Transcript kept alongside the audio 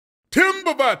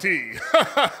Timbavati!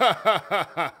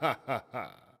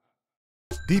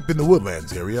 Deep in the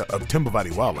woodlands area of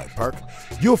Timbavati Wildlife Park,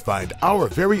 you'll find our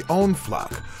very own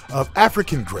flock of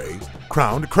African gray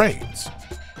crowned cranes.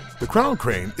 The crowned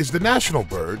crane is the national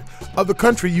bird of the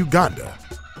country Uganda.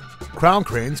 Crowned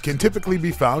cranes can typically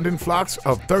be found in flocks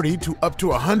of 30 to up to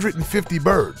 150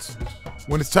 birds.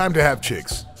 When it's time to have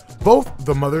chicks, both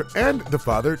the mother and the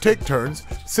father take turns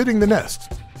sitting the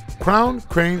nest. Crowned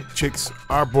crane chicks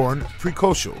are born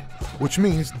precocial, which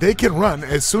means they can run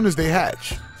as soon as they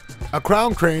hatch. A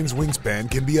crowned crane's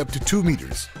wingspan can be up to 2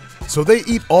 meters, so they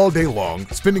eat all day long,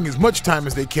 spending as much time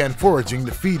as they can foraging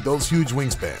to feed those huge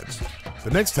wingspans. The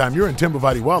next time you're in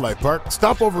Timbavati Wildlife Park,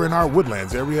 stop over in our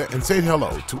woodlands area and say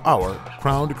hello to our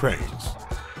crowned cranes.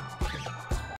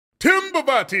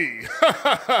 Timbavati!